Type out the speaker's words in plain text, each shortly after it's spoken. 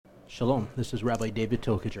Shalom, this is Rabbi David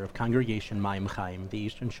of Congregation Mayim Chaim, the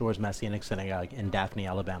Eastern Shores Messianic Synagogue in Daphne,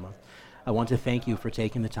 Alabama. I want to thank you for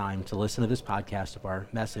taking the time to listen to this podcast of our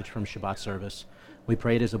message from Shabbat service. We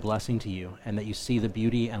pray it is a blessing to you and that you see the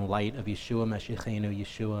beauty and light of Yeshua HaMashiach,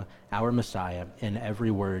 Yeshua, our Messiah, in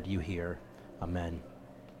every word you hear. Amen.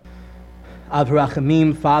 Av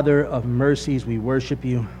Rachamim, Father of mercies, we worship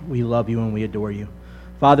you, we love you, and we adore you.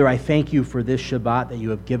 Father, I thank you for this Shabbat that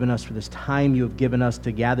you have given us, for this time you have given us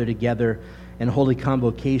to gather together in holy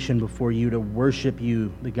convocation before you to worship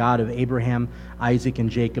you, the God of Abraham, Isaac,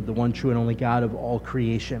 and Jacob, the one true and only God of all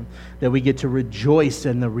creation, that we get to rejoice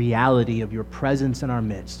in the reality of your presence in our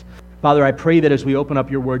midst. Father, I pray that as we open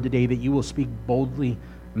up your word today, that you will speak boldly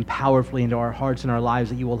and powerfully into our hearts and our lives,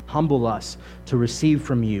 that you will humble us to receive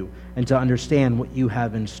from you and to understand what you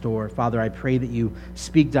have in store. Father, I pray that you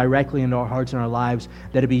speak directly into our hearts and our lives,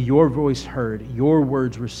 that it be your voice heard, your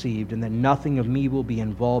words received, and that nothing of me will be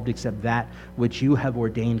involved except that which you have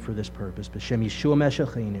ordained for this purpose. B'Shem Yeshua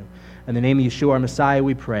HaMashiach, in the name of Yeshua our Messiah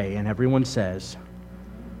we pray, and everyone says,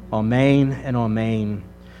 Amen and Amen.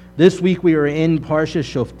 This week we are in Parsha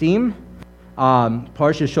Shoftim.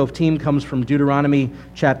 Parsha Shoftim comes from Deuteronomy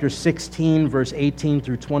chapter 16, verse 18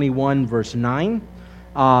 through 21, verse 9.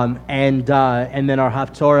 And then our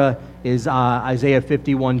Haftorah is Isaiah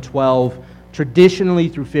 51:12, traditionally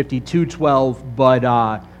through 52:12,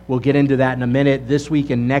 but we'll get into that in a minute. This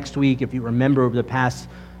week and next week, if you remember over the past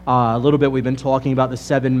a little bit, we've been talking about the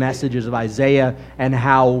 7 messages of Isaiah and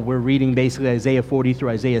how we're reading basically Isaiah 40 through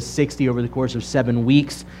Isaiah 60 over the course of 7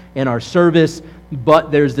 weeks in our service.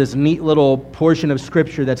 But there's this neat little portion of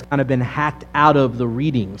Scripture that's kind of been hacked out of the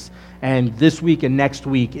readings. And this week and next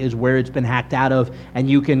week is where it's been hacked out of. And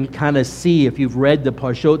you can kind of see, if you've read the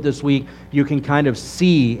Parshot this week, you can kind of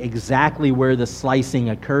see exactly where the slicing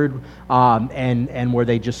occurred and where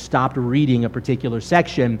they just stopped reading a particular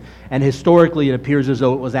section. And historically, it appears as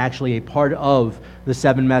though it was actually a part of the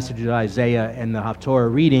 7 messages of Isaiah and the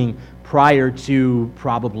Haftorah reading prior to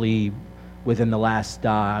probably within the last,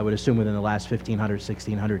 I would assume within the last 1,500,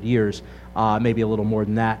 1,600 years, maybe a little more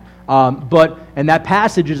than that. And that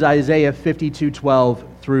passage is Isaiah 52:12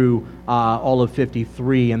 through all of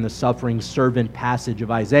 53, and the suffering servant passage of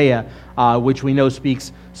Isaiah, which we know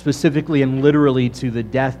speaks specifically and literally to the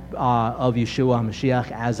death of Yeshua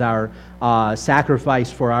HaMashiach as our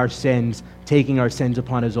sacrifice for our sins, taking our sins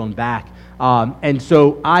upon his own back. And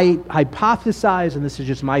so I hypothesize, and this is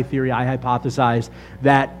just my theory, I hypothesize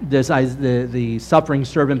that the suffering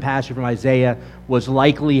servant passage from Isaiah was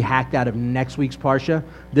likely hacked out of next week's Parsha.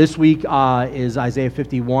 This week is Isaiah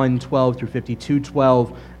 51:12 through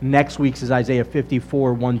 52:12. Next week's is Isaiah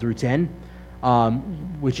 54:1 through 10,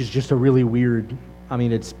 which is just a really weird, I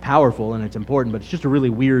mean, it's powerful and it's important, but it's just a really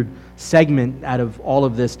weird segment out of all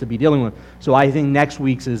of this to be dealing with. So I think next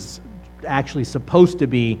week's is actually supposed to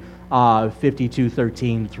be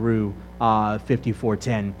 52:13 through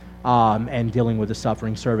 54:10, and dealing with the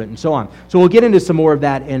suffering servant and so on. So we'll get into some more of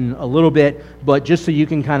that in a little bit, but just so you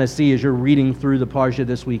can kind of see as you're reading through the Parsha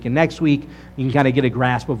this week and next week, you can kind of get a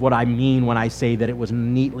grasp of what I mean when I say that it was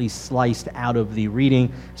neatly sliced out of the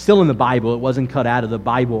reading. Still in the Bible, it wasn't cut out of the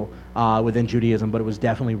Bible within Judaism, but it was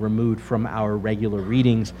definitely removed from our regular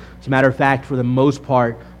readings. As a matter of fact, for the most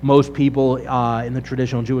part, most people in the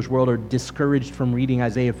traditional Jewish world are discouraged from reading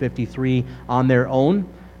Isaiah 53 on their own.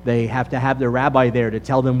 They have to have their rabbi there to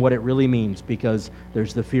tell them what it really means, because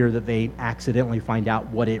there's the fear that they accidentally find out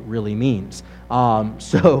what it really means.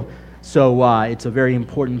 So it's a very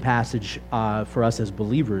important passage for us as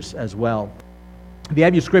believers as well. If you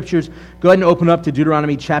have your scriptures, go ahead and open up to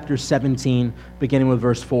Deuteronomy chapter 17, beginning with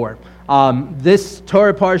verse 4. This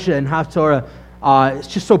Torah Parsha and Haftorah, it's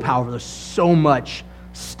just so powerful. There's so much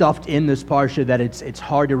stuffed in this Parsha that it's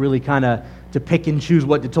hard to really kind of to pick and choose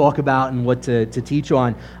what to talk about and what to teach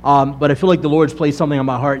on. But I feel like the Lord's placed something on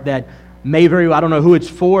my heart that may very well, I don't know who it's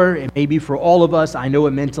for. It may be for all of us. I know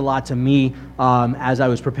it meant a lot to me as I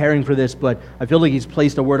was preparing for this, but I feel like He's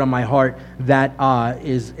placed a word on my heart that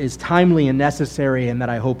is timely and necessary, and that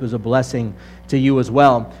I hope is a blessing to you as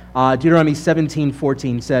well. Deuteronomy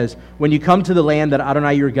 17:14 says, "When you come to the land that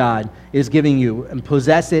Adonai your God is giving you, and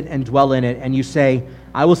possess it and dwell in it, and you say,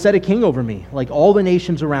 I will set a king over me, like all the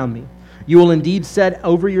nations around me. You will indeed set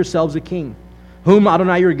over yourselves a king, whom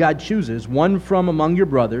Adonai your God chooses, one from among your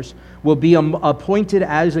brothers, will be appointed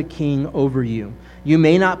as a king over you. You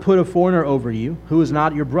may not put a foreigner over you, who is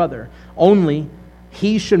not your brother. Only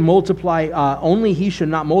he should multiply, only he should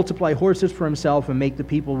not multiply horses for himself and make the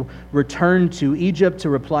people return to Egypt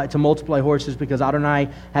to multiply horses, because Adonai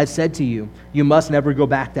has said to you, you must never go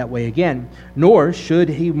back that way again. Nor should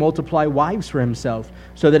he multiply wives for himself,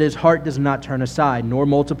 so that his heart does not turn aside, nor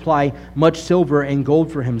multiply much silver and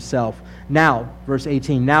gold for himself. Now, verse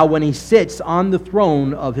 18, now when he sits on the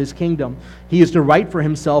throne of his kingdom, he is to write for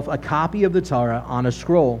himself a copy of the Torah on a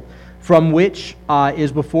scroll, from which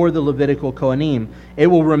is before the Levitical Kohanim. It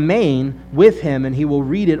will remain with him, and he will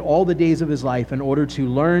read it all the days of his life, in order to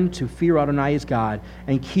learn to fear Adonai his God,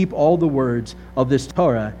 and keep all the words of this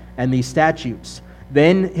Torah and these statutes.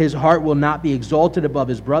 Then his heart will not be exalted above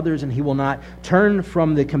his brothers, and he will not turn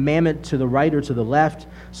from the commandment to the right or to the left,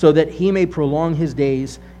 so that he may prolong his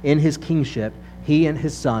days in his kingship, he and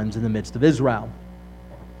his sons in the midst of Israel.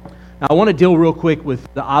 Now, I want to deal real quick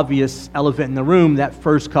with the obvious elephant in the room, that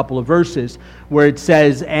first couple of verses, where it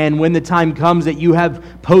says, and when the time comes that you have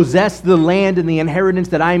possessed the land and the inheritance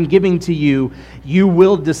that I am giving to you, you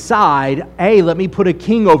will decide, hey, let me put a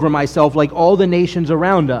king over myself like all the nations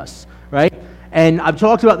around us, right? And I've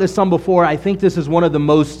talked about this some before. I think this is one of the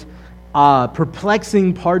most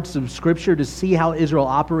perplexing parts of Scripture, to see how Israel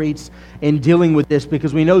operates in dealing with this,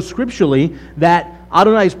 because we know scripturally that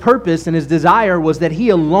Adonai's purpose and his desire was that he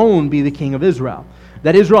alone be the king of Israel.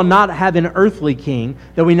 That Israel not have an earthly king,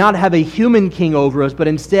 that we not have a human king over us, but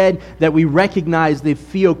instead that we recognize the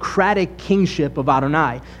theocratic kingship of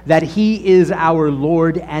Adonai, that he is our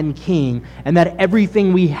Lord and King, and that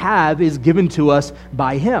everything we have is given to us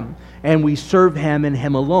by him. And we serve him and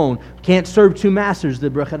him alone. Can't serve two masters. The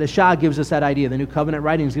Brit Hadashah gives us that idea. The New Covenant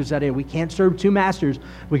writings gives us that idea. We can't serve two masters.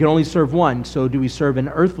 We can only serve one. So do we serve an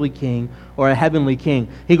earthly king or a heavenly king?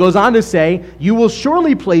 He goes on to say, you will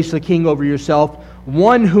surely place a king over yourself,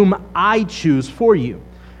 one whom I choose for you.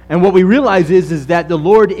 And what we realize is that the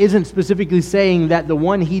Lord isn't specifically saying that the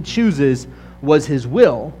one he chooses was his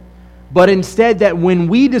will, but instead that when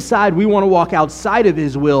we decide we want to walk outside of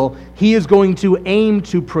his will, he is going to aim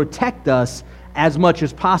to protect us as much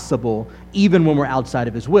as possible, even when we're outside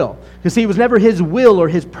of his will. Because see, it was never his will or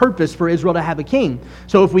his purpose for Israel to have a king.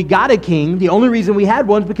 So if we got a king, the only reason we had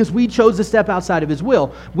one is because we chose to step outside of his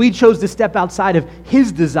will. We chose to step outside of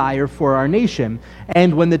his desire for our nation.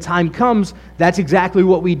 And when the time comes, that's exactly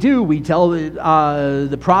what we do. We tell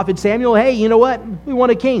the prophet Samuel, hey, you know what? We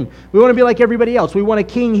want a king. We want to be like everybody else. We want a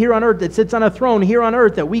king here on earth that sits on a throne here on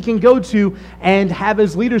earth that we can go to and have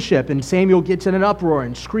his leadership. And Samuel gets in an uproar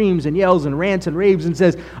and screams and yells and rants and raves and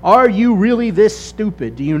says, are you really this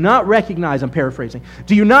stupid? Do you not recognize, I'm paraphrasing,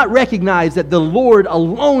 do you not recognize that the Lord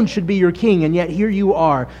alone should be your king, and yet here you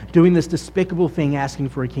are doing this despicable thing, asking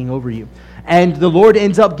for a king over you? And the Lord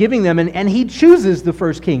ends up giving them, and he chooses the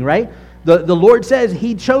first king, right? The Lord says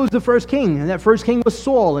he chose the first king, and that first king was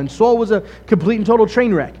Saul, and Saul was a complete and total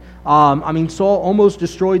train wreck. Saul almost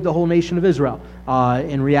destroyed the whole nation of Israel.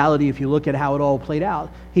 In reality, if you look at how it all played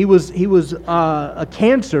out, he was a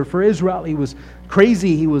cancer for Israel. He was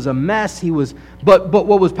crazy. He was a mess. But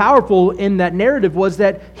what was powerful in that narrative was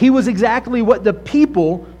that he was exactly what the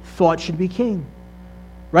people thought should be king.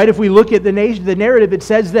 Right? If we look at the narrative, it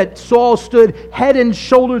says that Saul stood head and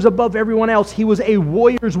shoulders above everyone else. He was a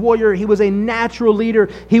warrior's warrior. He was a natural leader.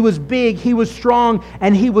 He was big. He was strong,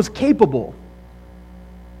 and he was capable.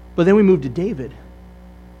 But then we move to David.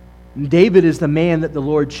 And David is the man that the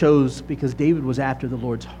Lord chose because David was after the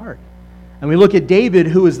Lord's heart. And we look at David,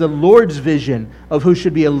 who is the Lord's vision of who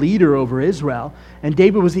should be a leader over Israel. And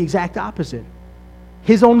David was the exact opposite.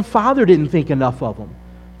 His own father didn't think enough of him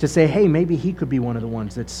to say, hey, maybe he could be one of the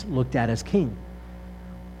ones that's looked at as king.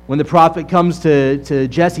 When the prophet comes to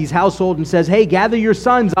Jesse's household and says, hey, gather your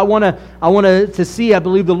sons. I want to see, I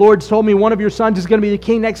believe the Lord's told me one of your sons is going to be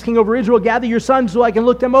the next king over Israel. Gather your sons so I can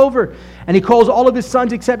look them over. And he calls all of his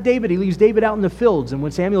sons except David. He leaves David out in the fields. And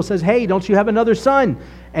when Samuel says, hey, don't you have another son?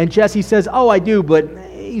 And Jesse says, oh, I do, but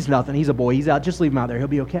he's nothing. He's a boy. He's out. Just leave him out there. He'll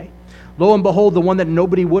be okay. Lo and behold, the one that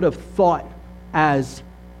nobody would have thought as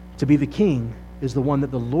to be the king is the one that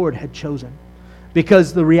the Lord had chosen.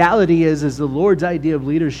 Because the reality is the Lord's idea of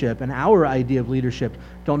leadership and our idea of leadership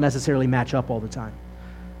don't necessarily match up all the time.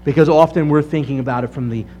 Because often we're thinking about it from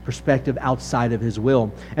the perspective outside of his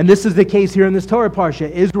will. And this is the case here in this Torah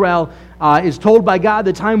Parsha. Israel is told by God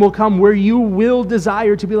the time will come where you will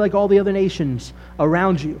desire to be like all the other nations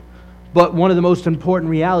around you. But one of the most important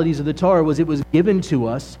realities of the Torah was it was given to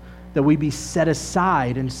us that we be set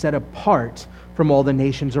aside and set apart from all the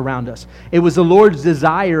nations around us. It was the Lord's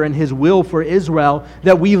desire and his will for Israel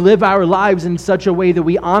that we live our lives in such a way that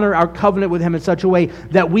we honor our covenant with him in such a way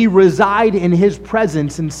that we reside in his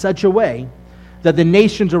presence in such a way that the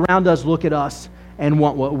nations around us look at us and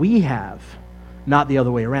want what we have not the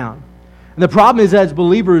other way around. And the problem is, as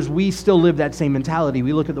believers, we still live that same mentality.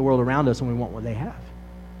 We look at the world around us and we want what they have.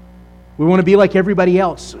 We want to be like everybody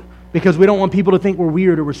else because we don't want people to think we're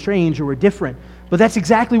weird or we're strange or we're different. But that's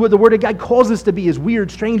exactly what the Word of God calls us to be, is weird,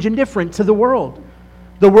 strange, and different to the world.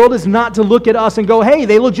 The world is not to look at us and go, hey,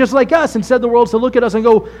 they look just like us. Instead, the world's to look at us and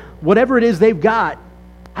go, whatever it is they've got,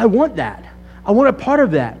 I want that. I want a part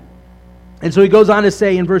of that. And so he goes on to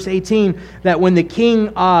say in verse 18 that when the king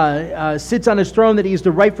sits on his throne, that he is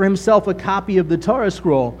to write for himself a copy of the Torah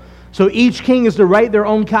scroll. So each king is to write their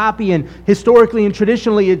own copy, and historically and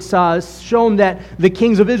traditionally it's shown that the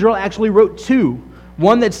kings of Israel actually wrote two.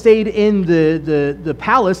 One that stayed in the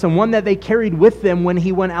palace and one that they carried with them when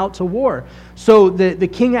he went out to war. So the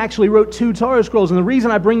king actually wrote two Torah scrolls. And the reason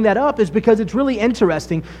I bring that up is because it's really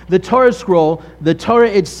interesting. The Torah scroll, the Torah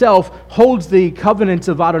itself, holds the covenants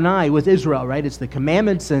of Adonai with Israel, right? It's the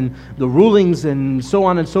commandments and the rulings and so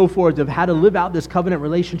on and so forth of how to live out this covenant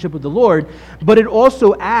relationship with the Lord. But it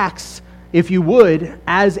also acts, if you would,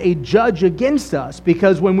 as a judge against us,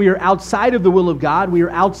 because when we are outside of the will of God, we are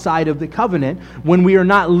outside of the covenant. When we are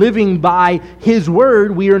not living by His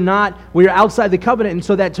word, we are outside the covenant. And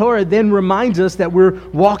so that Torah then reminds us that we're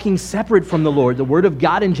walking separate from the Lord. The word of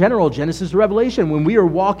God in general, Genesis to Revelation, when we are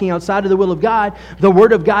walking outside of the will of God, the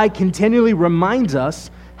word of God continually reminds us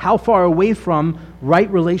how far away from right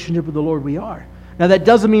relationship with the Lord we are. Now that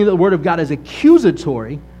doesn't mean that the word of God is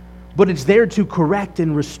accusatory, but it's there to correct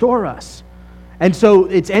and restore us. And so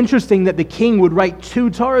it's interesting that the king would write two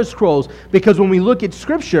Torah scrolls, because when we look at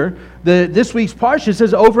Scripture, this week's Parsha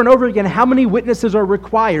says over and over again, how many witnesses are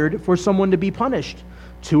required for someone to be punished?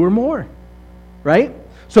 2 or more, right?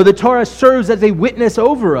 So the Torah serves as a witness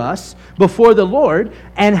over us before the Lord.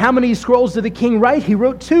 And how many scrolls did the king write? He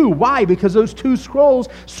wrote 2. Why? Because those 2 scrolls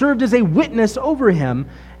served as a witness over him.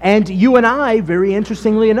 And you and I, very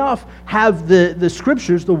interestingly enough, have the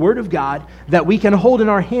Scriptures, the Word of God, that we can hold in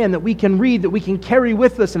our hand, that we can read, that we can carry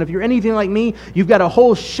with us. And if you're anything like me, you've got a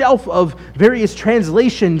whole shelf of various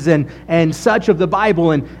translations and such of the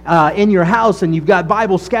Bible in your house, and you've got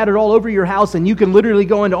Bibles scattered all over your house, and you can literally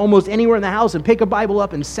go into almost anywhere in the house and pick a Bible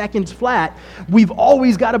up in seconds flat. We've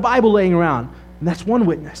always got a Bible laying around, and that's one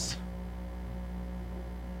witness.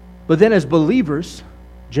 But then as believers,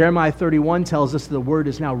 Jeremiah 31 tells us the word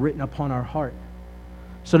is now written upon our heart.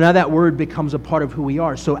 So now that word becomes a part of who we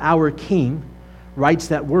are. So our king writes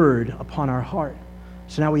that word upon our heart.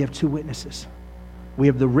 So now we have 2 witnesses. We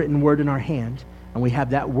have the written word in our hand, and we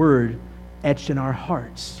have that word etched in our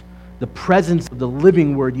hearts. The presence of the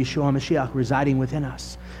living word, Yeshua HaMashiach, residing within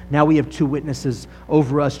us. Now we have 2 witnesses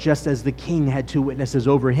over us, just as the king had 2 witnesses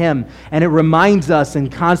over him. And it reminds us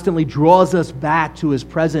and constantly draws us back to his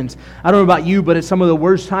presence. I don't know about you, but at some of the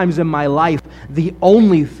worst times in my life, the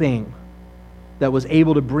only thing that was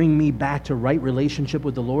able to bring me back to right relationship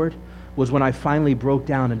with the Lord was when I finally broke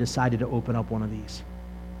down and decided to open up one of these.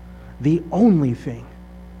 The only thing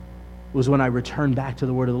was when I returned back to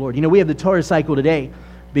the word of the Lord. You know, we have the Torah cycle today,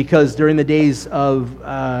 because during the days of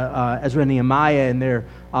Ezra and Nehemiah and their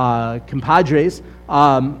compadres,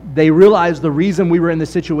 they realized the reason we were in the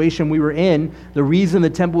situation we were in, the reason the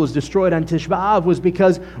temple was destroyed on Tisha B'Av, was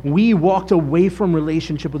because we walked away from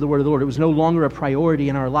relationship with the word of the Lord. It was no longer a priority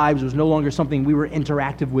in our lives. It was no longer something we were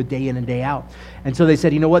interactive with day in and day out. And so they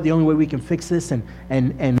said, you know what, the only way we can fix this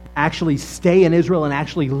and actually stay in Israel and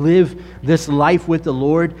actually live this life with the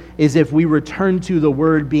Lord is if we return to the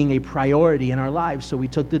word being a priority in our lives. So we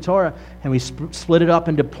took the Torah and we split it up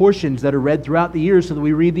into portions that are read throughout the year, so that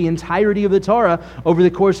we read the entirety of the Torah over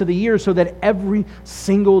the course of the year, so that every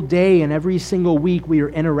single day and every single week we are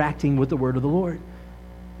interacting with the word of the Lord.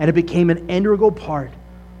 And it became an integral part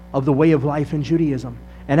of the way of life in Judaism.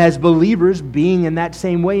 And as believers, being in that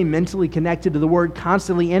same way, mentally connected to the Word,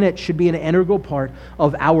 constantly in it, should be an integral part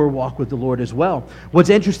of our walk with the Lord as well. What's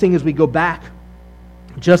interesting is we go back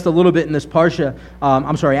just a little bit in this Parsha.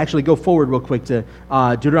 Actually go forward real quick to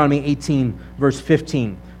Deuteronomy 18, verse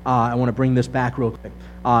 15. I want to bring this back real quick.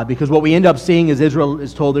 Because what we end up seeing is Israel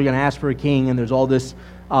is told they're going to ask for a king, and there's all this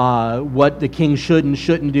what the king should and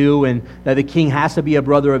shouldn't do, and that the king has to be a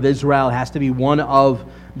brother of Israel, has to be one of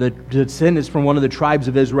the descendants from one of the tribes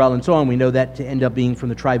of Israel, and so on. We know that to end up being from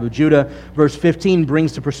the tribe of Judah. Verse 15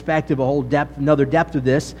 brings to perspective a whole depth, another depth of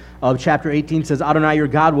this. Chapter 18 says, Adonai your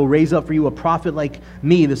God will raise up for you a prophet like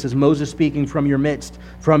me. This is Moses speaking from your midst,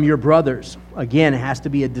 from your brothers. again, has to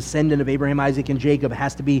be a descendant of Abraham, Isaac, and Jacob,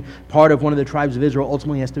 has to be part of one of the tribes of Israel,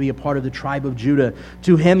 ultimately has to be a part of the tribe of Judah.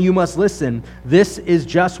 To him you must listen. This is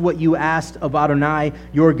just what you asked of Adonai,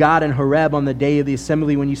 your God, in Horeb on the day of the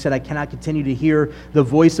assembly, when you said, I cannot continue to hear the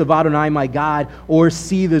voice of Adonai, my God, or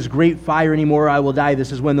see this great fire anymore, I will die.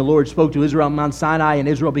 This is when the Lord spoke to Israel on Mount Sinai, and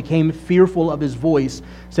Israel became fearful of his voice,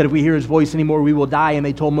 said, if we hear his voice anymore, we will die. And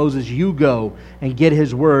they told Moses, you go and get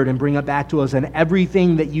his word and bring it back to us, and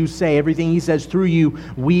everything that you say, everything he says through you,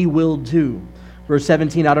 we will do. Verse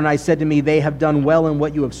 17, Adonai said to me, they have done well in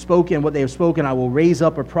what you have spoken, what they have spoken. I will raise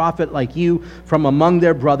up a prophet like you from among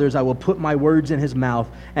their brothers. I will put my words in his mouth,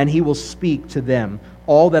 and he will speak to them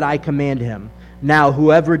all that I command him. Now,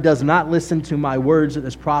 whoever does not listen to my words that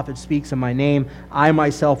this prophet speaks in my name, I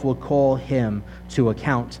myself will call him to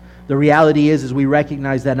account. The reality is we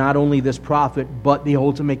recognize that not only this prophet, but the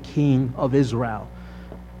ultimate king of Israel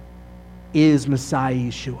is Messiah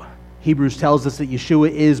Yeshua. Hebrews tells us that Yeshua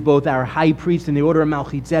is both our high priest in the order of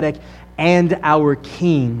Melchizedek and our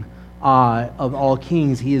king of all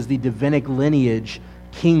kings. He is the Davidic lineage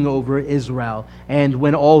king over Israel. And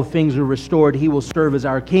when all things are restored, he will serve as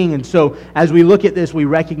our king. And so as we look at this, we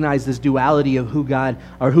recognize this duality of who God,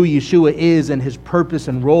 or who Yeshua is, and his purpose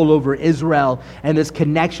and role over Israel, and this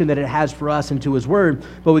connection that it has for us into his word.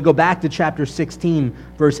 But we go back to chapter 16,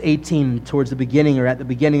 verse 18, towards the beginning, or at the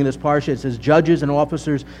beginning of this parsha. It says, judges and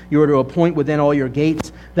officers you are to appoint within all your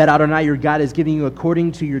gates, that Adonai your God is giving you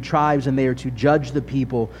according to your tribes, and they are to judge the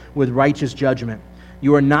people with righteous judgment.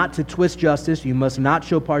 You are not to twist justice. You must not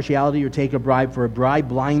show partiality or take a bribe, for a bribe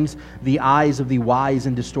blinds the eyes of the wise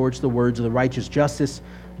and distorts the words of the righteous. Justice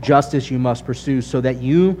you must pursue, so that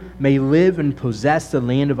you may live and possess the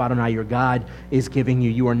land of Adonai your God is giving you.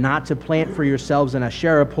 You are not to plant for yourselves an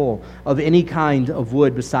Asherah pole of any kind of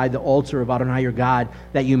wood beside the altar of Adonai your God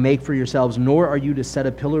that you make for yourselves, nor are you to set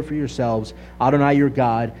a pillar for yourselves. Adonai your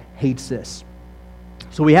God hates this.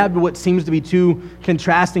 So we have what seems to be two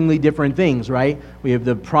contrastingly different things, right? We have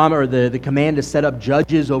the command to set up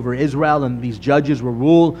judges over Israel, and these judges will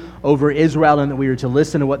rule over Israel, and that we are to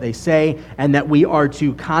listen to what they say, and that we are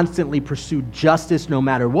to constantly pursue justice no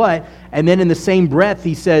matter what. And then in the same breath,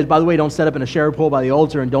 he says, by the way, don't set up an Asherah pole by the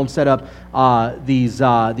altar, and don't set up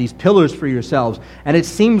these pillars for yourselves. And it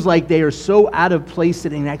seems like they are so out of place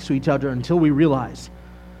sitting next to each other until we realize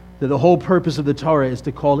that the whole purpose of the Torah is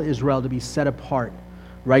to call Israel to be set apart,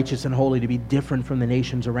 righteous and holy, to be different from the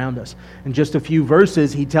nations around us. In just a few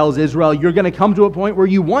verses, he tells Israel, you're going to come to a point where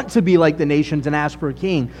you want to be like the nations and ask for a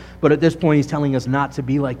king. But at this point, he's telling us not to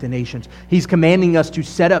be like the nations. He's commanding us to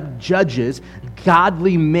set up judges,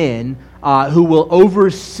 godly men, who will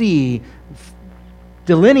oversee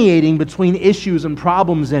delineating between issues and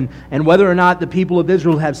problems, and whether or not the people of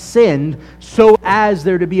Israel have sinned, so as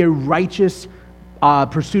there to be a righteous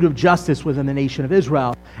pursuit of justice within the nation of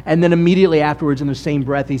Israel. And then immediately afterwards, in the same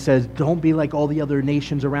breath, he says, don't be like all the other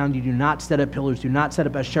nations around you. Do not set up pillars. Do not set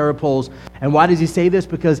up Asherah poles. And why does he say this?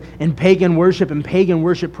 Because in pagan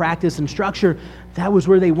worship practice and structure, that was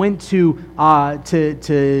where they went to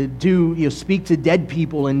do, speak to dead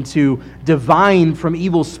people and to divine from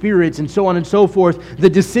evil spirits and so on and so forth, the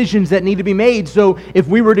decisions that need to be made. So if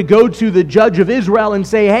we were to go to the judge of Israel and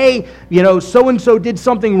say, hey, so-and-so did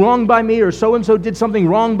something wrong by me, or so-and-so did something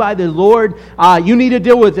wrong by the Lord, you need to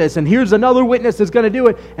deal with this, and here's another witness that's going to do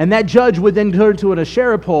it, and that judge would then turn to an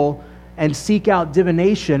Asherah pole and seek out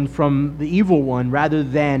divination from the evil one, rather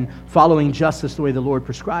than following justice the way the Lord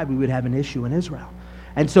prescribed, we would have an issue in Israel.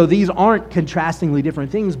 And so these aren't contrastingly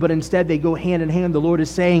different things, but instead they go hand in hand. The Lord is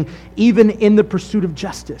saying, even in the pursuit of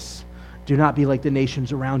justice, do not be like the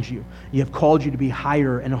nations around you. You have called you to be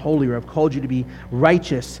higher and holier. I've called you to be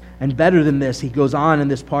righteous and better than this. He goes on in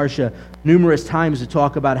this parsha numerous times to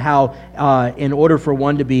talk about how in order for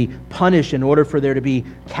one to be punished, in order for there to be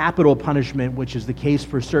capital punishment, which is the case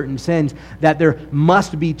for certain sins, that there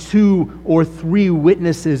must be 2 or 3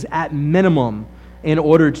 witnesses at minimum in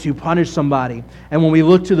order to punish somebody. And when we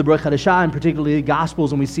look to the Brit Chadashah, and particularly the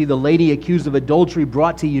Gospels, and we see the lady accused of adultery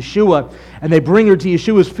brought to Yeshua, and they bring her to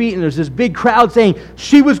Yeshua's feet, and there's this big crowd saying,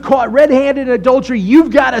 she was caught red-handed in adultery,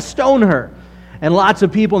 you've got to stone her. And lots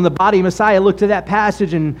of people in the body of Messiah look to that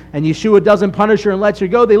passage, and Yeshua doesn't punish her and lets her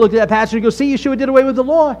go. They look at that passage and go, see, Yeshua did away with the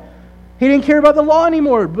law. He didn't care about the law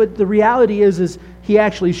anymore. But the reality is he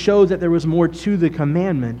actually showed that there was more to the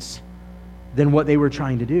commandments than what they were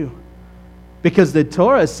trying to do. Because the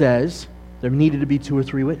Torah says there needed to be 2 or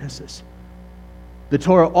 3 witnesses. The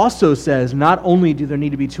Torah also says not only do there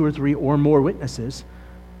need to be 2 or 3 or more witnesses,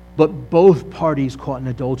 but both parties caught in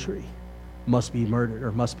adultery must be murdered,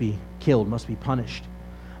 or must be killed, must be punished.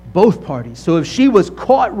 Both parties. So if she was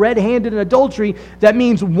caught red-handed in adultery, that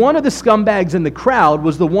means one of the scumbags in the crowd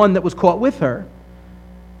was the one that was caught with her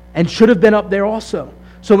and should have been up there also.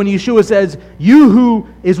 So when Yeshua says, you who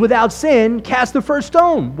is without sin, cast the first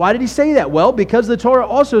stone. Why did he say that? Well, because the Torah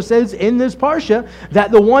also says in this Parsha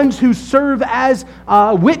that the ones who serve as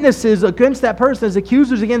witnesses against that person, as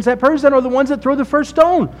accusers against that person, are the ones that throw the first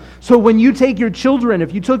stone. So when you take your children,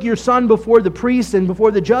 if you took your son before the priests and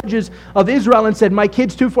before the judges of Israel and said, my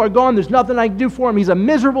kid's too far gone, there's nothing I can do for him, he's a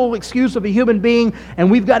miserable excuse of a human being,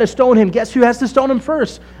 and we've got to stone him, guess who has to stone him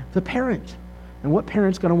first? The parent. And what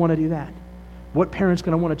parent's going to want to do that? What parent's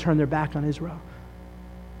going to want to turn their back on Israel?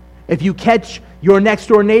 If you catch your next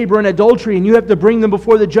door neighbor in adultery and you have to bring them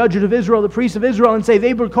before the judges of Israel, the priests of Israel, and say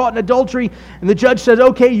they were caught in adultery, and the judge says,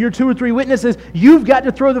 okay, you're 2 or 3 witnesses, you've got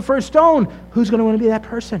to throw the first stone. Who's going to want to be that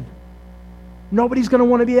person? Nobody's going to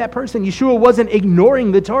want to be that person. Yeshua wasn't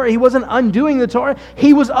ignoring the Torah. He wasn't undoing the Torah.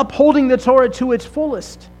 He was upholding the Torah to its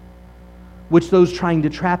fullest, which those trying to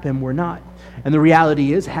trap him were not. And the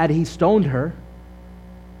reality is, had he stoned her,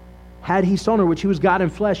 which he was God in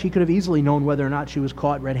flesh, he could have easily known whether or not she was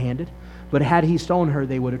caught red-handed. But had he stoned her,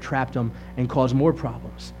 they would have trapped him and caused more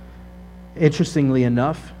problems. Interestingly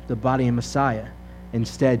enough, the body of Messiah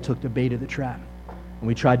instead took the bait of the trap. And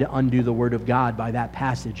we tried to undo the word of God by that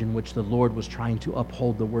passage in which the Lord was trying to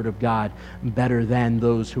uphold the word of God better than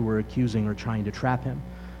those who were accusing or trying to trap him.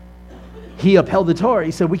 He upheld the Torah. He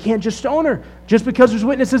said, we can't just stone her. Just because there's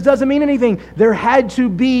witnesses doesn't mean anything. There had to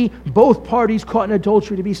be both parties caught in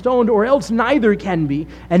adultery to be stoned, or else neither can be,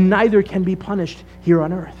 and neither can be punished here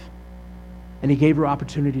on earth. And he gave her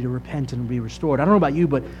opportunity to repent and be restored. I don't know about you,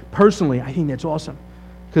 but personally, I think that's awesome.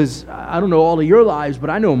 Because I don't know all of your lives, but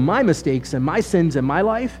I know my mistakes and my sins in my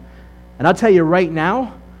life. And I'll tell you right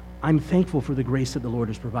now, I'm thankful for the grace that the Lord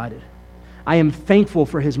has provided. I am thankful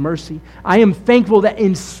for his mercy. I am thankful that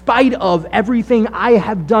in spite of everything I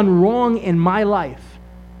have done wrong in my life,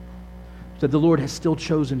 that the Lord has still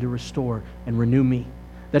chosen to restore and renew me.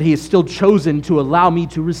 That he has still chosen to allow me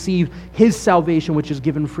to receive his salvation, which is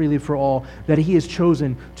given freely for all. That he has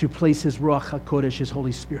chosen to place his Ruach HaKodesh, his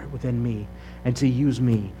Holy Spirit, within me, and to use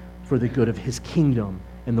me for the good of his kingdom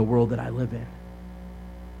in the world that I live in.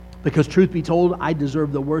 Because truth be told, I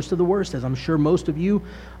deserve the worst of the worst, as I'm sure most of you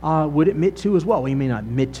would admit to as well. Well, you may not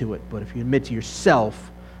admit to it, but if you admit to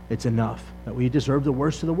yourself, it's enough that we deserve the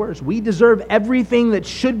worst of the worst. We deserve everything that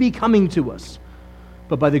should be coming to us.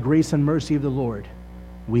 But by the grace and mercy of the Lord,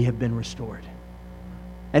 we have been restored.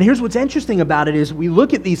 And here's what's interesting about it is we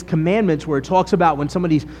look at these commandments where it talks about when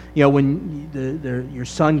somebody's, when your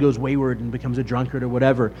son goes wayward and becomes a drunkard or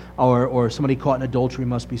whatever, or somebody caught in adultery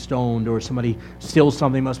must be stoned, or somebody steals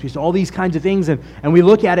something must be stoned, all these kinds of things. And we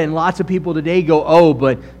look at it and lots of people today go, oh,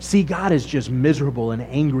 but see, God is just miserable and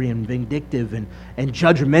angry and vindictive and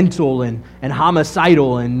judgmental and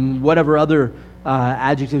homicidal and whatever other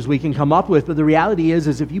adjectives we can come up with. But the reality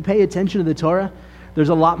is if you pay attention to the Torah, there's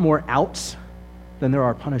a lot more outs than there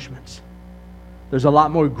are punishments. There's a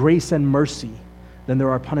lot more grace and mercy than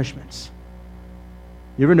there are punishments.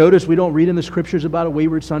 You ever notice we don't read in the scriptures about a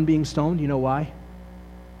wayward son being stoned? You know why?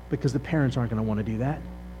 Because the parents aren't going to want to do that.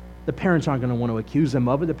 The parents aren't going to want to accuse them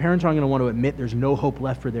of it. The parents aren't going to want to admit there's no hope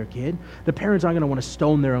left for their kid. The parents aren't going to want to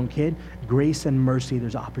stone their own kid. Grace and mercy,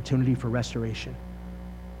 there's opportunity for restoration.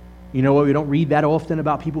 You know what? We don't read that often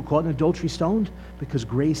about people caught in adultery stoned? Because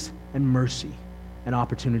grace and mercy, an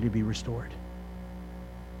opportunity to be restored.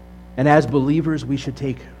 And as believers, we should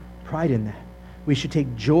take pride in that. We should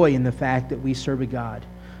take joy in the fact that we serve a God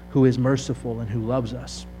who is merciful and who loves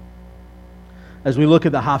us. As we look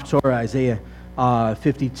at the Haftorah, Isaiah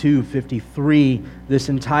 52, 53, this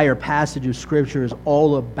entire passage of Scripture is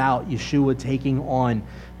all about Yeshua taking on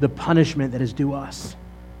the punishment that is due us.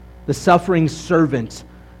 The suffering servant,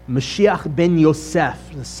 Mashiach ben Yosef,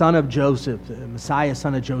 the son of Joseph, the Messiah,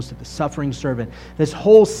 son of Joseph, the suffering servant. This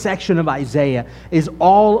whole section of Isaiah is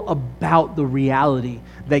all about the reality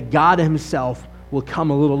that God himself will come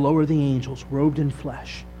a little lower than the angels, robed in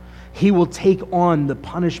flesh. He will take on the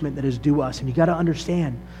punishment that is due us. And you got to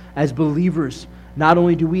understand, as believers, not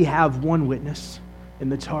only do we have one witness in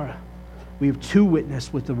the Torah, we have 2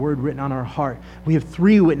 witnesses with the word written on our heart. We have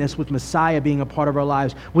 3 witnesses with Messiah being a part of our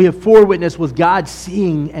lives. We have 4 witnesses with God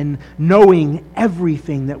seeing and knowing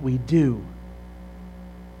everything that we do.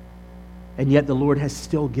 And yet the Lord has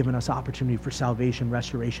still given us opportunity for salvation,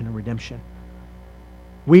 restoration, and redemption.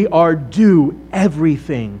 We are due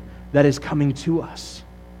everything that is coming to us.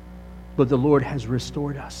 But the Lord has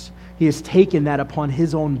restored us. He has taken that upon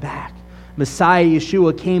his own back. Messiah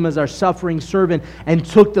Yeshua came as our suffering servant and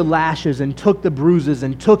took the lashes and took the bruises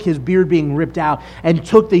and took his beard being ripped out and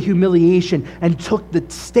took the humiliation and took the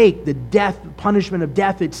stake, the death, punishment of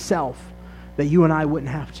death itself, that you and I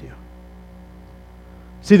wouldn't have to.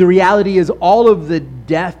 See, the reality is all of the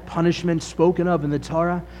death punishments spoken of in the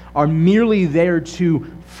Torah are merely there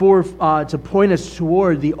to point us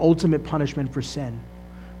toward the ultimate punishment for sin,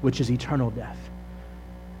 which is eternal death.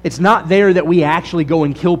 It's not there that we actually go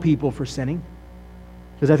and kill people for sinning,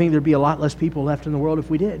 because I think there'd be a lot less people left in the world if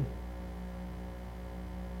we did.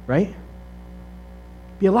 Right?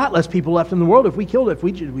 Be a lot less people left in the world if we killed it.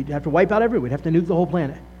 We'd have to wipe out everyone. We'd have to nuke the whole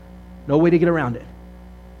planet. No way to get around it,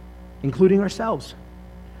 including ourselves.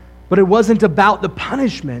 But it wasn't about the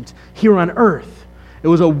punishment here on earth. It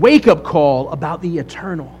was a wake-up call about the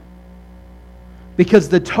eternal. Because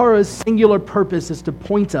the Torah's singular purpose is to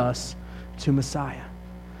point us to Messiah,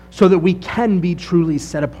 so that we can be truly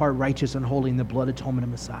set apart, righteous, and holy in the blood atonement of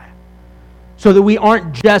Messiah. So that we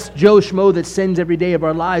aren't just Joe Schmo that sins every day of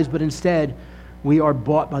our lives, but instead we are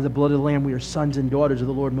bought by the blood of the Lamb. We are sons and daughters of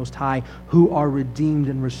the Lord Most High, who are redeemed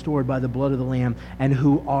and restored by the blood of the Lamb, and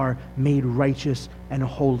who are made righteous and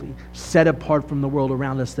holy, set apart from the world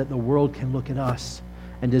around us, that the world can look at us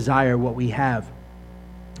and desire what we have.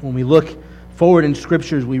 When we look forward in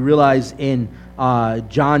Scriptures, we realize in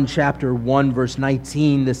John chapter 1, verse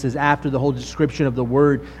 19, this is after the whole description of the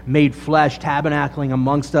Word made flesh, tabernacling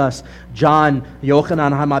amongst us. John,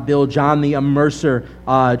 Yochanan HaMabil, John the Immerser,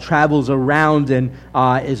 travels around and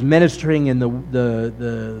is ministering in the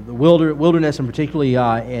wilderness, and particularly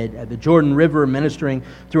at the Jordan River, ministering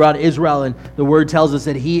throughout Israel. And the Word tells us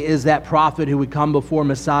that he is that prophet who would come before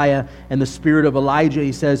Messiah in the spirit of Elijah.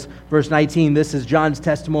 He says, verse 19, this is John's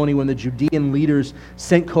testimony when the Judean leaders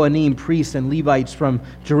sent Kohanim, priests, and Levites from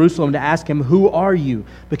Jerusalem to ask him, "Who are you?"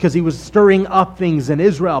 Because he was stirring up things in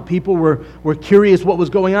Israel. People were curious what was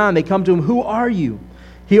going on. They come to him, "Who are you?"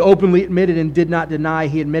 He openly admitted and did not deny.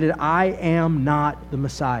 He admitted, "I am not the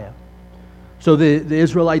Messiah." So the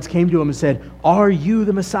Israelites came to him and said, "Are you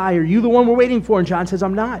the Messiah? Are you the one we're waiting for?" And John says,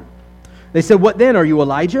 "I'm not." They said, "What then? Are you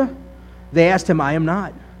Elijah?" They asked him, "I am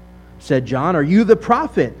not." Said John, "Are you the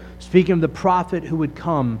prophet?" Speaking of the prophet who would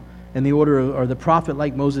come in the order of, or the prophet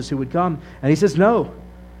like Moses who would come. And he says, "No."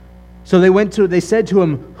 So they said to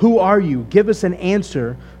him, "Who are you? Give us an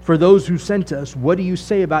answer for those who sent us. What do you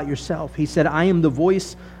say about yourself?" He said, "I am the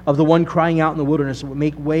voice of the one crying out in the wilderness,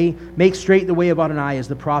 make straight the way of Adonai, as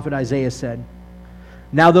the prophet Isaiah said."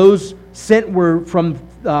 Now those sent were from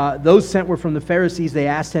the Pharisees. They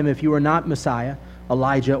asked him, "If you are not Messiah,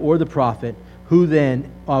 Elijah, or the prophet,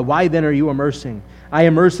 why then are you immersing?" "I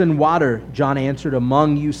immerse in water," John answered.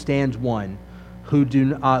 "Among you stands one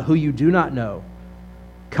who you do not know,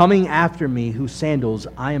 coming after me, whose sandals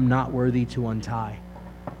I am not worthy to untie."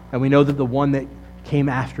 And we know that the one that came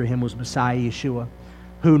after him was Messiah Yeshua,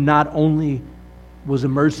 who not only was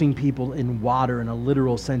immersing people in water in a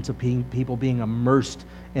literal sense of people being immersed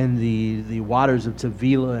in the waters of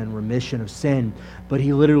Tevilah and remission of sin, but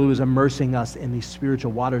he literally was immersing us in these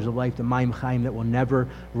spiritual waters of life, the Mayim Chaim, that will never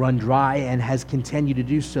run dry, and has continued to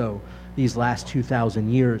do so these last 2,000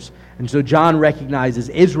 years. And so John recognizes,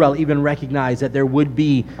 Israel even recognized, that there would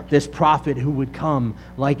be this prophet who would come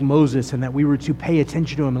like Moses, and that we were to pay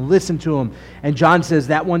attention to him and listen to him. And John says,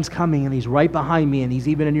 that one's coming, and he's right behind me, and he's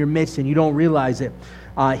even in your midst, and you don't realize it.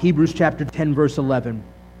 Hebrews chapter 10, verse 11.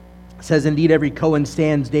 Says, "Indeed, every Kohen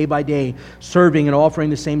stands day by day, serving and offering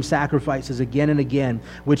the same sacrifices again and again,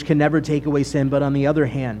 which can never take away sin. But on the other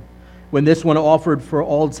hand, when this one offered for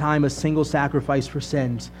all time a single sacrifice for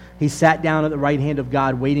sins, he sat down at the right hand of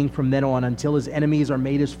God, waiting from then on until his enemies are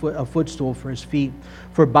made a footstool for his feet.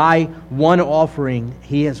 For by one offering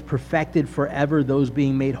he has perfected forever those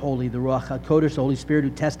being made holy, the Ruach HaKodesh, the Holy Spirit, who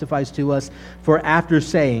testifies to us. For after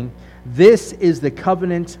saying, 'This is the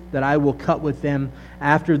covenant that I will cut with them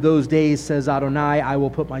after those days,' says Adonai, 'I will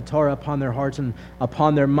put my Torah upon their hearts, and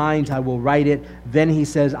upon their minds I will write it.' Then he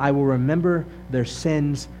says, 'I will remember their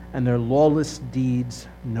sins and their lawless deeds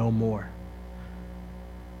no more.'"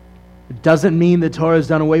 It doesn't mean the Torah is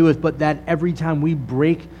done away with, but that every time we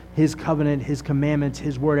break his covenant, his commandments,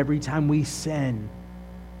 his word, every time we sin,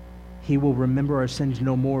 he will remember our sins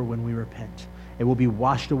no more when we repent. It will be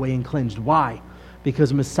washed away and cleansed. Why?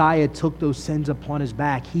 Because Messiah took those sins upon his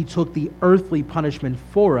back. He took the earthly punishment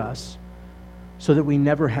for us so that we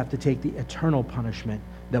never have to take the eternal punishment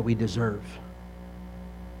that we deserve.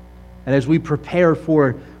 And as we prepare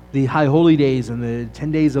for the High Holy Days and the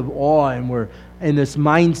 10 days of awe, and we're in this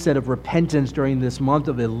mindset of repentance during this month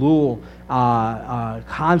of Elul,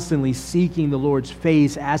 constantly seeking the Lord's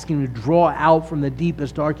face, asking to draw out from the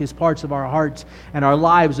deepest, darkest parts of our hearts and our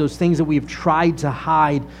lives those things that we've tried to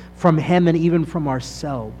hide from Him and even from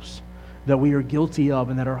ourselves, that we are guilty of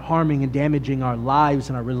and that are harming and damaging our lives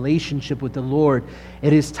and our relationship with the Lord.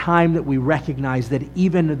 It is time that we recognize that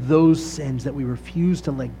even those sins that we refuse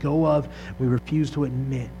to let go of, we refuse to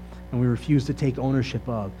admit, and we refuse to take ownership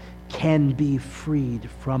of, can be freed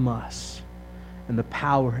from us in the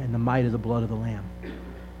power and the might of the blood of the Lamb.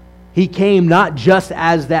 He came not just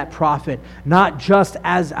as that prophet, not just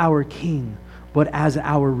as our King, but as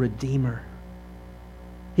our Redeemer.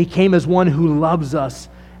 He came as one who loves us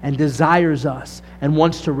and desires us and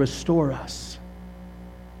wants to restore us.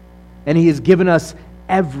 And He has given us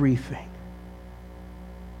everything.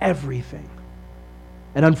 Everything.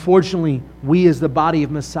 And unfortunately, we as the body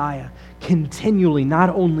of Messiah continually not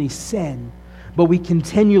only sin, but we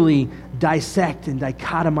continually dissect and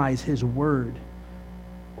dichotomize His Word.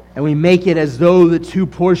 And we make it as though the two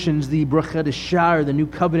portions, the Brit Hadashah, or the New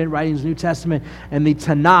Covenant writings, New Testament, and the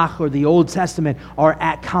Tanakh, or the Old Testament, are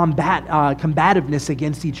at combativeness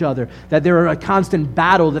against each other. That they're a constant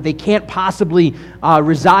battle, that they can't possibly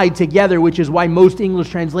reside together, which is why most English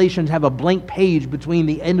translations have a blank page between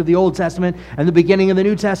the end of the Old Testament and the beginning of the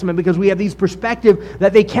New Testament, because we have these perspective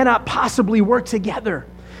that they cannot possibly work together.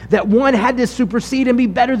 That one had to supersede and be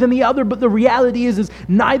better than the other, but the reality is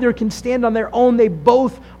neither can stand on their own. They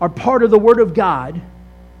both are part of the Word of God,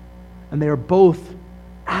 and they are both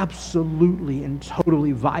absolutely and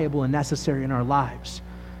totally viable and necessary in our lives.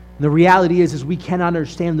 And the reality is we cannot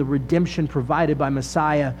understand the redemption provided by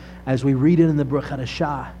Messiah as we read it in the Brit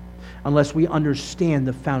Hadashah unless we understand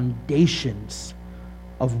the foundations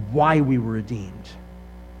of why we were redeemed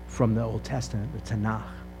from the Old Testament, the Tanakh.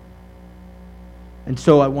 And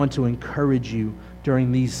so I want to encourage you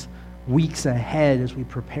during these weeks ahead as we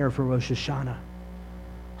prepare for Rosh Hashanah.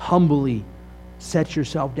 Humbly set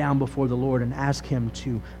yourself down before the Lord and ask Him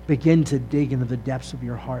to begin to dig into the depths of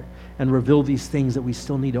your heart and reveal these things that we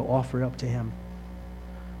still need to offer up to Him.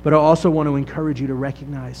 But I also want to encourage you to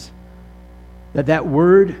recognize that that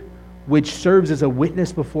Word, which serves as a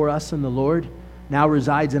witness before us and the Lord, now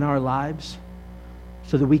resides in our lives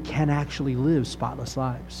so that we can actually live spotless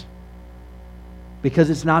lives.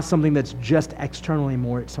 Because it's not something that's just external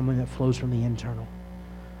anymore, it's something that flows from the internal.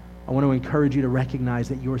 I want to encourage you to recognize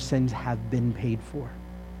that your sins have been paid for.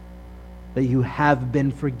 That you have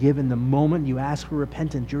been forgiven. The moment you ask for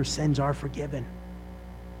repentance, your sins are forgiven.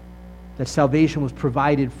 That salvation was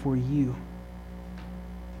provided for you.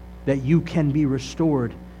 That you can be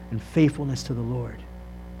restored in faithfulness to the Lord.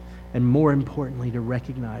 And more importantly, to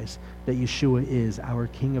recognize that Yeshua is our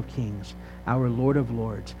King of Kings, our Lord of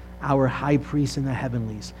Lords, our high priest in the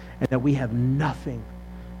heavenlies, and that we have nothing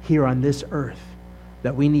here on this earth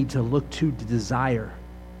that we need to look to desire,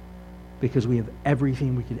 because we have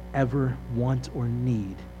everything we could ever want or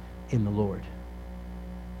need in the Lord.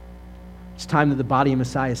 It's time that the body of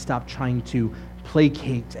Messiah stop trying to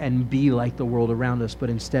placate and be like the world around us,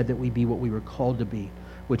 but instead that we be what we were called to be,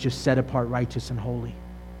 which is set apart, righteous, and holy,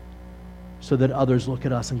 so that others look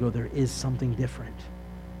at us and go, there is something different,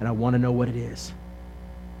 and I want to know what it is.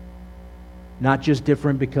 Not just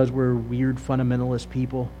different because we're weird fundamentalist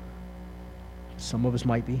people. Some of us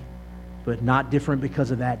might be. But not different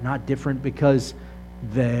because of that. Not different because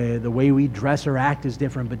the way we dress or act is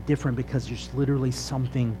different, but different because there's literally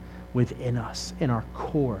something within us, in our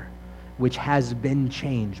core, which has been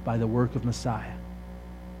changed by the work of Messiah.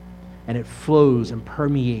 And it flows and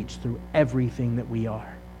permeates through everything that we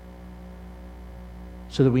are,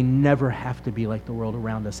 so that we never have to be like the world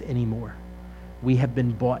around us anymore. We have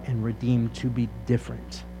been bought and redeemed to be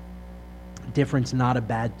different. Different's not a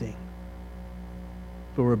bad thing.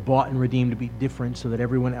 But we're bought and redeemed to be different so that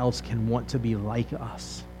everyone else can want to be like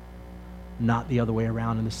us, not the other way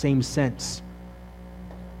around. In the same sense,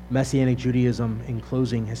 Messianic Judaism, in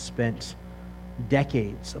closing, has spent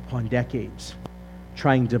decades upon decades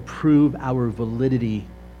trying to prove our validity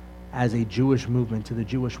as a Jewish movement to the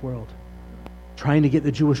Jewish world, trying to get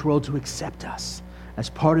the Jewish world to accept us as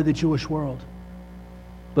part of the Jewish world.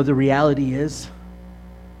 But the reality is,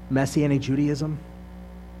 Messianic Judaism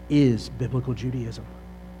is biblical Judaism.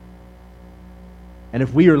 And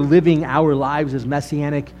if we are living our lives as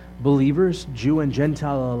Messianic believers, Jew and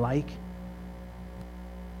Gentile alike,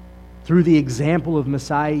 through the example of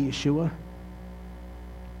Messiah Yeshua,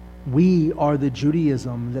 we are the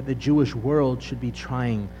Judaism that the Jewish world should be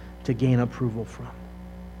trying to gain approval from.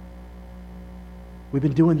 We've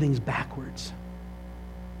been doing things backwards.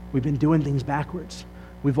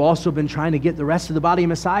 We've also been trying to get the rest of the body of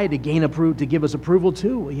Messiah to to give us approval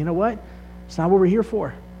too. Well, you know what? It's not what we're here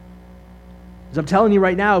for. As I'm telling you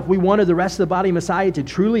right now, if we wanted the rest of the body of Messiah to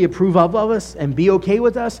truly approve of us and be okay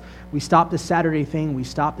with us, we stop this Saturday thing, we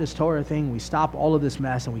stop this Torah thing, we stop all of this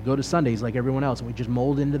mess, and we go to Sundays like everyone else, and we just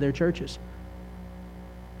mold into their churches.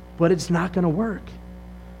 But it's not going to work,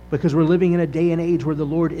 because we're living in a day and age where the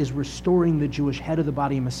Lord is restoring the Jewish head of the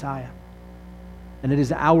body of Messiah. And it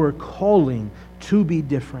is our calling to be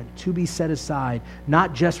different, to be set aside,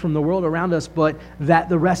 not just from the world around us, but that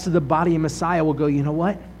the rest of the body of Messiah will go, you know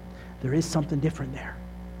what? There is something different there.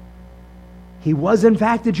 He was, in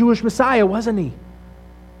fact, the Jewish Messiah, wasn't he?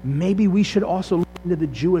 Maybe we should also look into the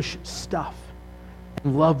Jewish stuff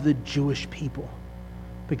and love the Jewish people.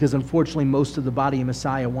 Because unfortunately, most of the body of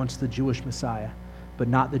Messiah wants the Jewish Messiah, but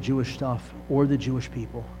not the Jewish stuff or the Jewish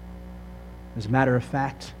people. As a matter of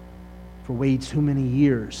fact, for way too many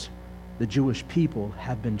years, the Jewish people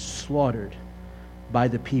have been slaughtered by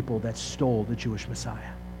the people that stole the Jewish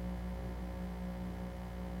Messiah.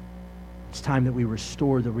 It's time that we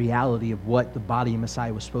restore the reality of what the body of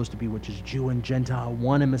Messiah was supposed to be, which is Jew and Gentile,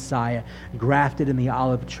 one in Messiah, grafted in the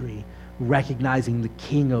olive tree, recognizing the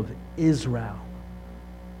King of Israel,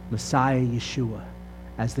 Messiah Yeshua,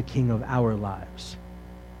 as the King of our lives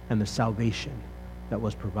and the salvation that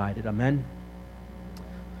was provided. Amen.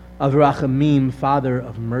 Avrachamim, Father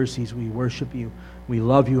of mercies, we worship you, we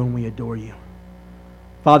love you, and we adore you.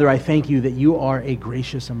 Father, I thank you that you are a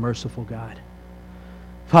gracious and merciful God.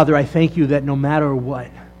 Father, I thank you that no matter what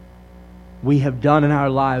we have done in our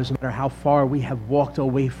lives, no matter how far we have walked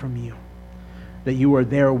away from you, that you are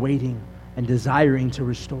there waiting and desiring to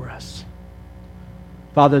restore us.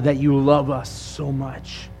 Father, that you love us so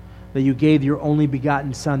much, that you gave your only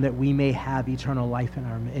begotten Son that we may have eternal life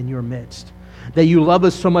in your midst. That you love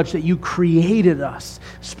us so much that you created us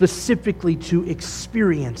specifically to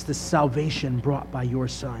experience the salvation brought by your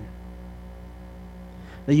Son.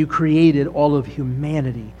 That you created all of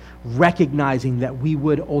humanity, recognizing that we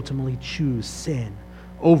would ultimately choose sin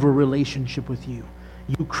over relationship with you.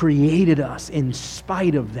 You created us in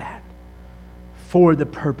spite of that for the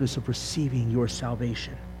purpose of receiving your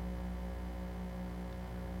salvation.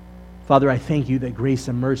 Father, I thank you that grace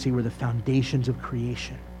and mercy were the foundations of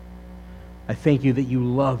creation. I thank you that you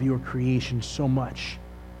love your creation so much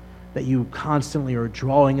that you constantly are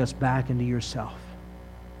drawing us back into yourself.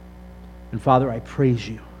 And Father, I praise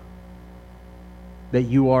you that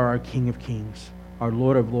you are our King of Kings, our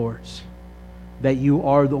Lord of Lords, that you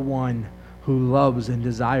are the one who loves and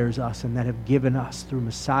desires us, and that have given us through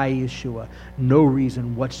Messiah Yeshua no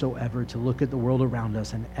reason whatsoever to look at the world around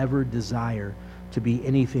us and ever desire to be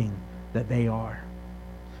anything that they are,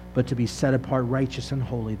 but to be set apart, righteous, and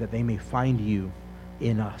holy, that they may find you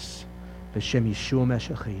in us. B'Shem Yeshua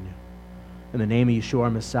HaMashiach. In the name of Yeshua our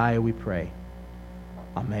Messiah we pray.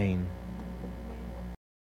 Amen.